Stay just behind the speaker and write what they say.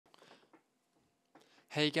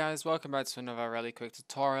Hey guys, welcome back to another really quick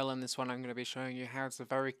tutorial. In this one I'm going to be showing you how to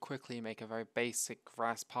very quickly make a very basic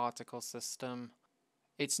grass particle system.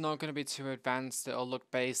 It's not going to be too advanced, it'll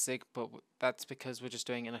look basic, but that's because we're just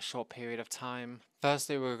doing it in a short period of time.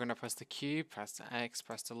 Firstly, we're going to press the Q, press the X,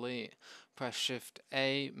 press delete, press Shift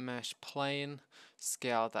A, mesh plane,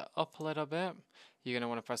 scale that up a little bit. You're going to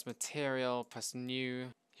want to press material, press new.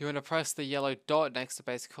 You want to press the yellow dot next to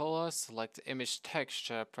base color, select image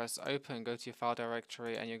texture, press open, go to your file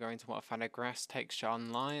directory, and you're going to want to find a grass texture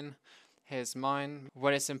online. Here's mine.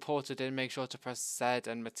 When it's imported in, make sure to press Z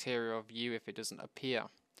and material view if it doesn't appear.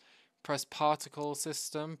 Press particle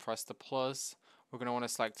system, press the plus. We're going to want to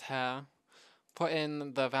select hair. Put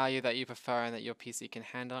in the value that you prefer and that your PC can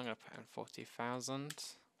handle. I'm going to put in 40,000.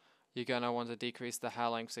 You're going to want to decrease the hair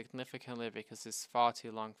length significantly because it's far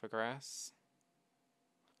too long for grass.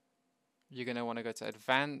 You're going to want to go to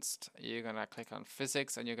advanced. You're going to click on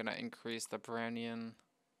physics and you're going to increase the Brownian.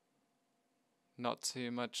 Not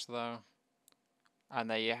too much though. And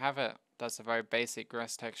there you have it. That's a very basic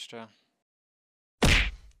grass texture.